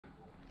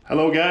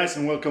Hello guys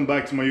and welcome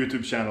back to my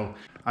YouTube channel.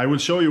 I will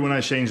show you when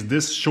I change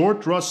this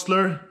short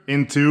Rustler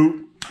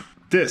into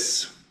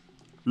this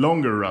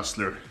longer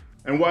Rustler.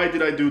 And why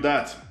did I do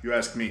that, you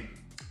ask me?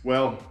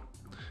 Well,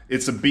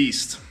 it's a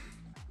beast.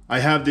 I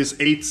have this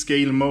 8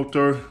 scale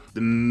motor,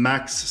 the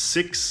Max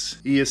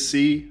 6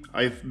 ESC,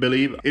 I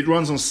believe. It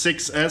runs on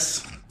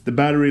 6S. The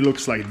battery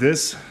looks like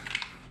this.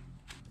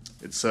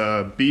 It's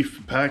a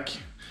beef pack,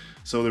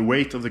 so the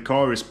weight of the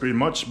car is pretty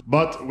much,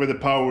 but with the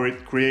power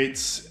it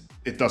creates,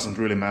 it doesn't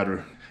really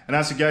matter. And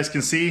as you guys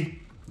can see,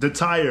 the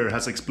tire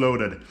has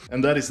exploded.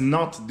 And that is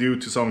not due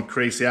to some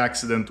crazy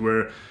accident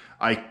where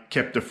I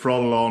kept the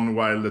throttle on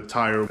while the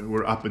tire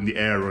were up in the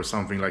air or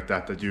something like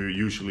that you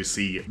usually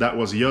see. That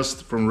was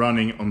just from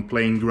running on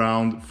plain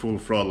ground, full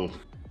throttle.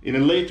 In a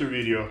later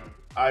video,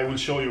 I will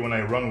show you when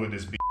I run with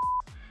this beast.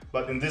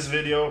 But in this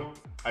video,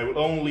 I will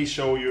only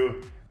show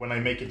you when I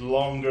make it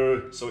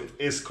longer so it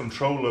is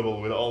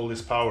controllable with all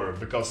this power,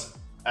 because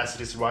as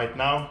it is right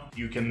now,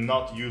 you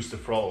cannot use the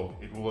throttle.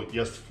 It will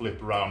just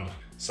flip around.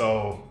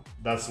 So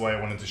that's why I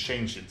wanted to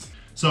change it.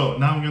 So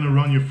now I'm gonna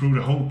run you through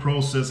the whole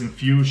process in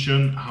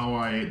Fusion, how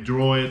I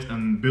draw it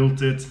and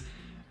built it.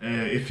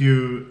 If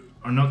you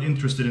are not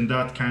interested in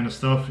that kind of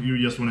stuff, you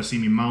just wanna see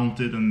me mount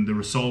it and the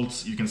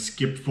results, you can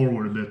skip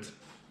forward a bit.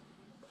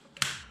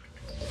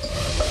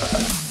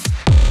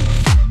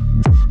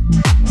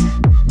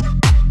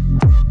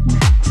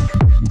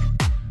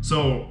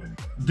 So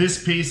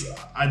this piece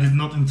I did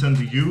not intend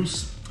to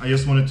use. I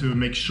just wanted to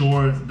make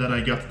sure that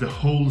I got the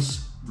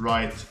holes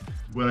right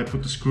where I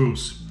put the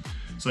screws.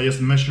 So I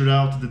just measured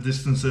out the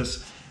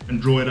distances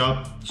and draw it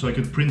up so I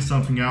could print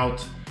something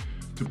out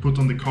to put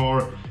on the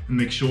car and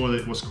make sure that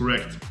it was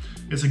correct.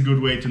 It's a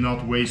good way to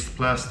not waste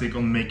plastic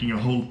on making a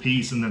whole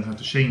piece and then have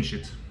to change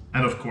it.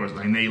 And of course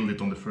I nailed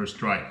it on the first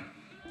try.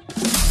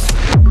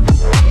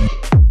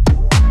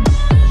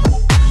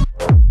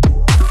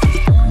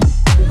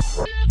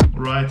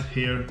 Right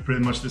here,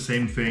 pretty much the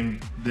same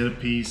thing. Did a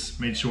piece,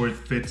 made sure it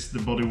fits the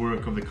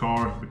bodywork of the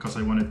car because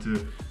I wanted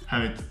to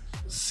have it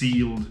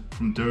sealed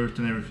from dirt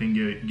and everything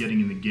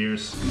getting in the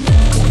gears.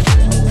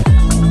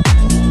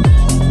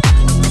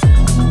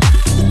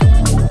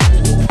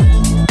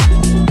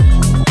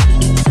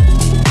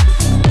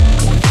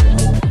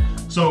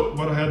 So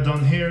what I had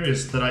done here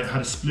is that I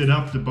had split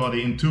up the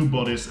body in 2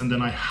 bodies and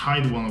then I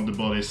hide one of the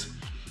bodies.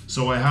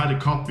 So I had a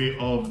copy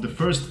of the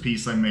first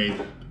piece I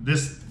made,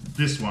 this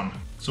one.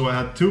 So I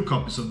had 2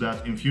 copies of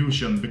that in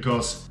Fusion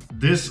because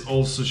this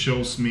also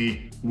shows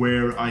me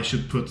where I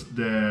should put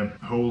the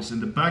holes in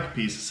the back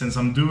piece. Since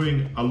I'm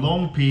doing a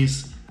long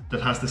piece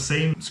that has the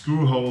same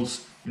screw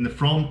holes in the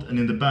front and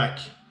in the back,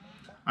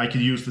 I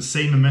could use the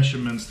same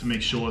measurements to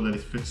make sure that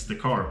it fits the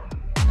car.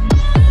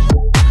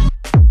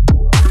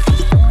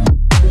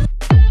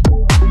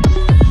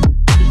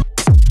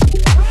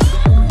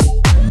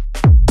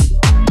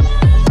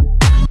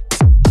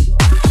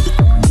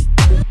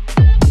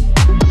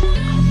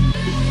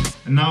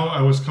 Now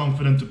I was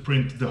confident to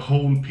print the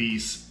whole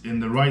piece in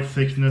the right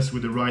thickness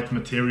with the right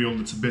material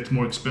that's a bit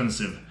more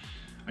expensive.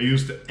 I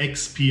used the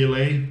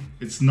XPLA.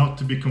 It's not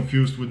to be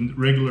confused with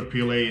regular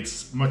PLA,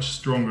 it's much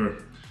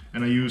stronger.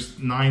 And I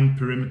used 9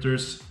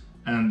 perimeters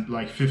and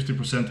like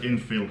 50%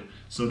 infill.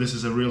 So this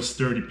is a real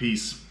sturdy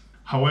piece.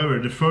 However,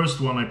 the first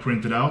one I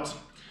printed out,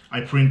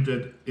 I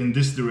printed in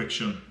this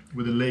direction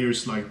with the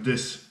layers like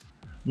this.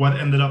 What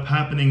ended up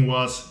happening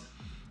was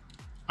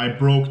I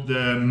broke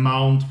the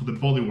mount for the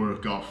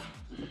bodywork off.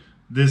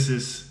 This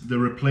is the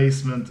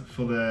replacement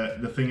for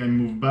the thing I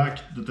moved back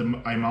that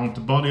I mount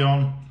the body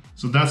on.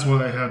 So that's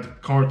why I had the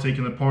car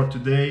taken apart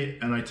today,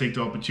 and I take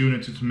the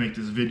opportunity to make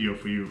this video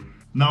for you.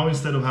 Now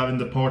instead of having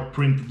the part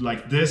printed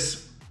like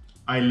this,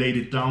 I laid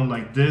it down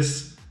like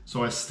this.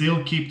 So I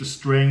still keep the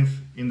strength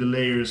in the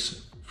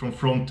layers from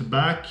front to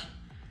back,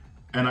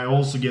 and I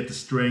also get the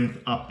strength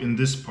up in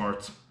this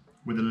part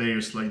with the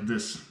layers like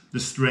this. The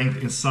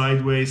strength in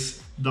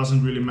sideways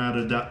doesn't really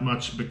matter that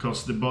much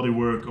because the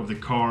bodywork of the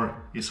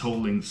car is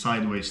holding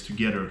sideways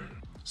together.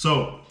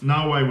 So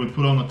now I will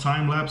put on a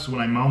time lapse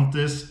when I mount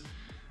this,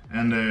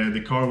 and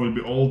the car will be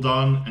all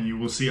done and you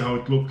will see how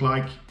it looked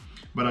like,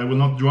 but I will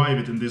not drive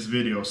it in this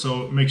video.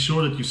 So make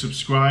sure that you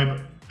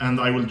subscribe and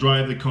I will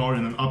drive the car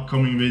in an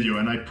upcoming video,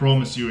 and I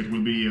promise you it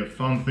will be a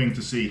fun thing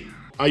to see.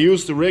 I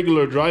used the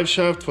regular drive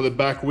shaft for the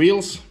back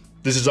wheels.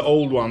 This is an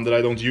old one that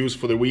I don't use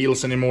for the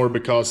wheels anymore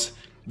because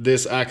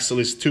this axle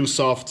is too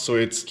soft, so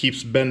it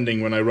keeps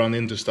bending when I run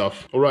into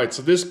stuff. Alright,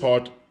 so this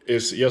part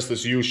is just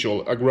as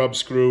usual, a grub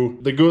screw.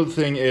 The good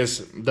thing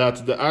is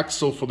that the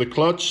axle for the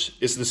clutch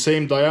is the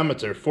same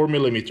diameter, 4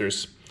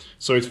 millimeters.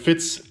 So it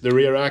fits the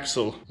rear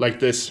axle like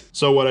this.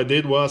 So what I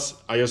did was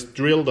I just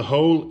drilled a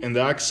hole in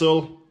the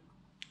axle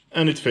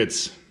and it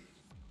fits.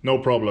 No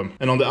problem.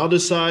 And on the other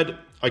side,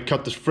 I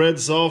cut the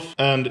threads off,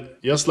 and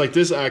just like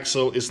this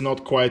axle is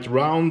not quite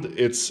round,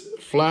 it's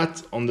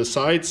flat on the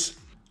sides.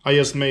 I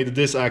just made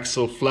this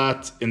axle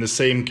flat in the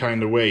same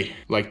kind of way,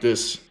 like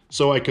this.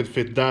 So I could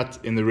fit that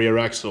in the rear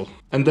axle.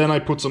 And then I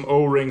put some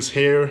O-rings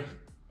here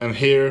and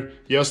here,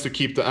 just to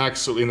keep the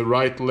axle in the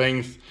right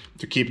length,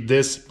 to keep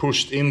this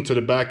pushed into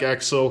the back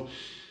axle.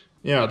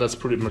 Yeah, that's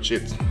pretty much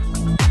it.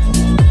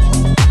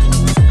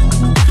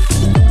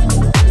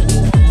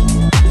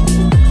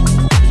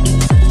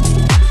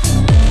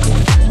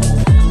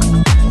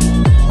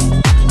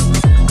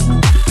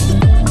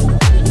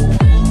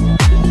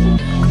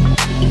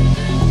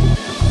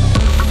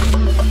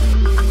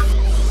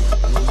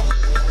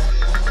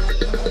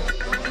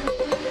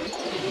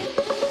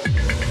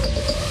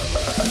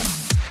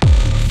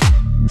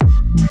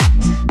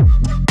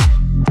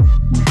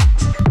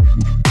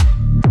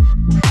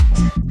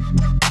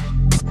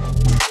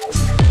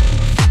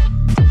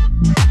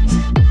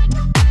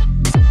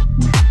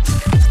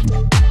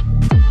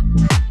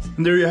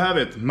 And there you have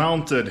it,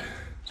 mounted.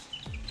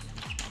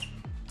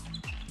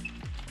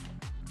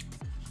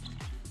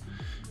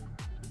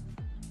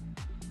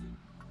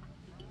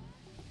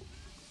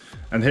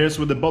 And here's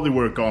with the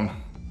bodywork on.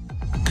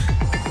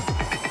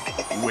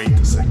 Wait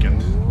a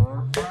second.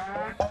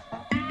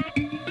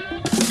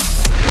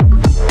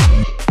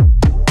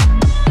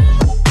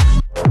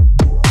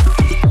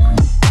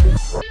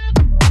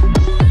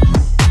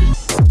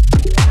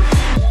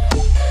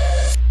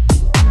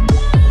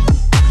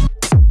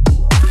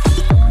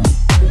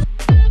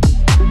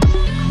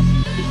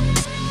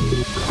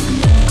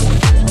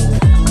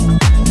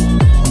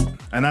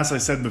 And as I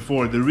said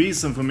before, the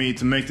reason for me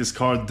to make this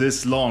car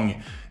this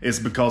long is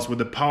because with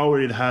the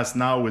power it has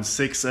now with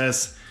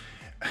 6S,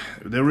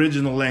 the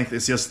original length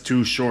is just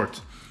too short.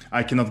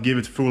 I cannot give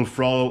it full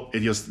throttle,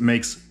 it just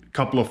makes a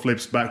couple of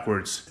flips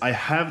backwards. I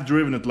have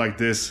driven it like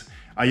this,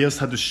 I just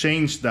had to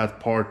change that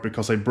part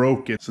because I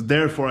broke it. So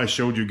therefore I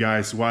showed you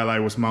guys while I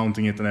was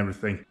mounting it and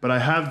everything. But I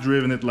have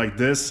driven it like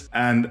this,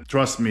 and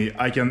trust me,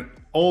 I can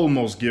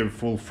almost give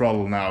full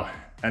throttle now.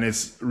 And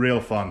it's real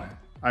fun.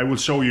 I will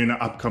show you in an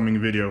upcoming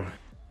video.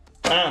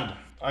 And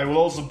I will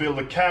also build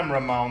a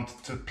camera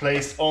mount to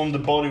place on the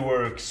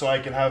bodywork so I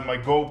can have my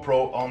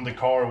GoPro on the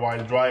car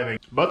while driving.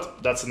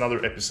 But that's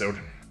another episode.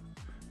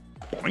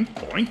 Boink,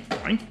 boink,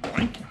 boink,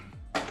 boink.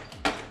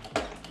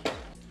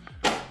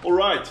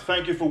 Alright,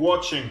 thank you for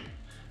watching.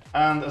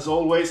 And as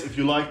always, if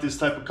you like this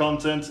type of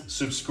content,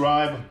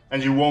 subscribe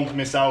and you won't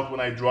miss out when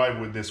I drive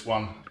with this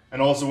one.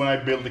 And also when I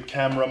build the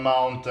camera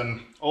mount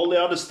and all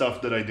the other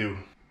stuff that I do.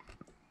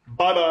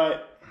 Bye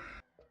bye!